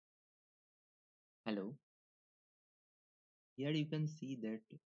Hello. Here you can see that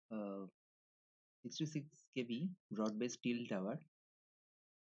 66 kV broad-based steel tower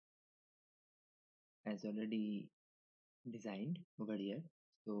has already designed over here.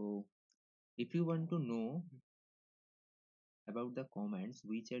 So if you want to know about the commands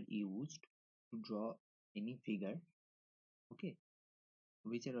which are used to draw any figure, okay,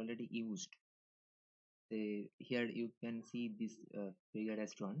 which are already used, here you can see this figure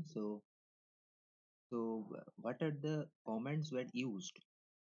as drawn. So what are the commands were used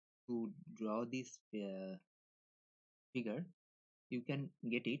to draw this figure? You can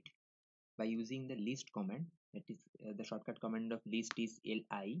get it by using the list command. That is the shortcut command of list is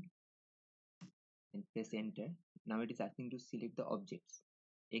li, and press enter. Now it is asking to select the objects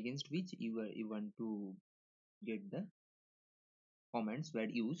against which you want to get the commands were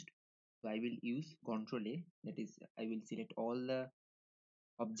used. So I will use control A, that is I will select all the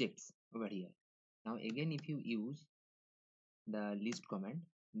objects over here. Now again, if you use the list command,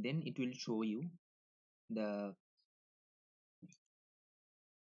 then it will show you the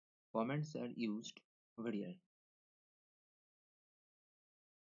commands are used over here.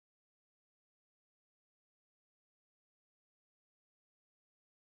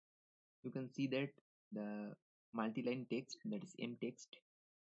 You can see that the multi-line text, that is m text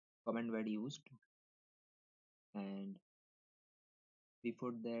command were used, and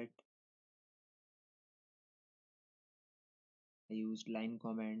before that I used line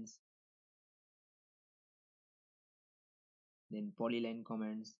commands, then polyline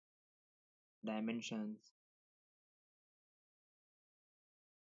commands, dimensions,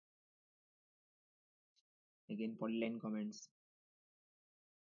 again polyline commands.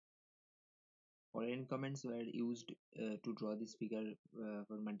 Polyline commands were used to draw this figure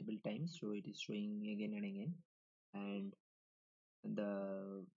for multiple times, so it is showing again and again, and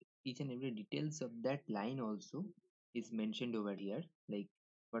the each and every details of that line also is mentioned over here, like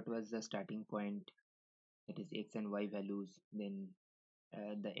what was the starting point, that is x and y values, then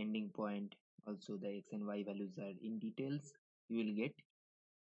the ending point, also the x and y values are in details. You will get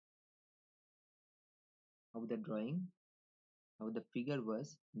how the drawing, how the figure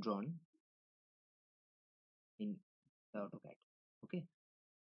was drawn in the AutoCAD. Okay,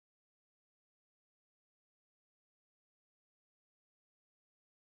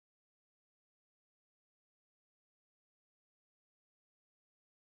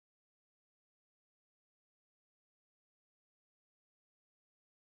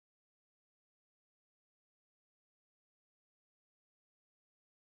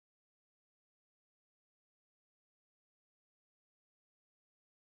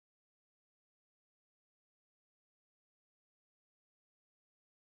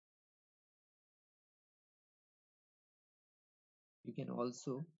 you can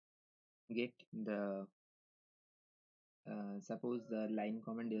also get the suppose the line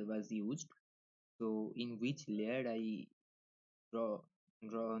command was used, so in which layer I draw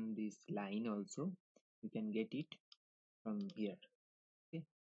draw on this line also, you can get it from here. Okay,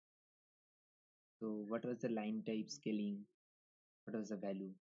 so what was the line type, scaling, what was the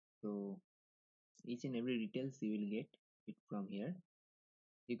value, so each and every details you will get it from here.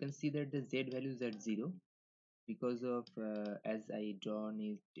 You can see that the z values are 0 because of as I drawn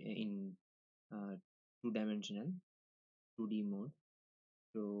it in uh, two-dimensional 2D mode.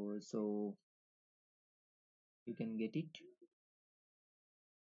 So you can get it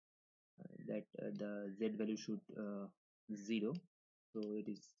that the z value should 0. So it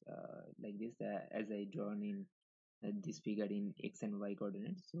is like this as I drawn in this figure in x and y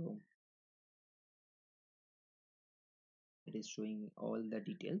coordinates. So it is showing all the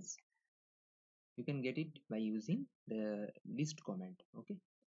details. You can get it by using the list command. Okay,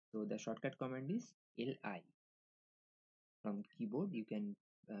 so the shortcut command is li. From keyboard you can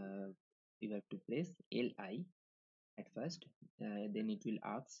you have to press li at first, then it will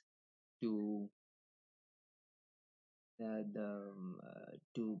ask to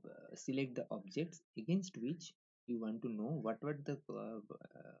select the objects against which you want to know what were the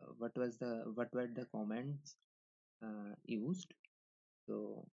commands used.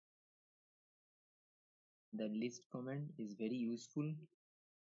 So the list command is very useful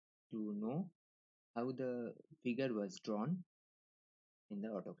to know how the figure was drawn in the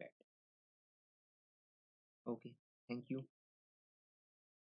AutoCAD. Okay, thank you.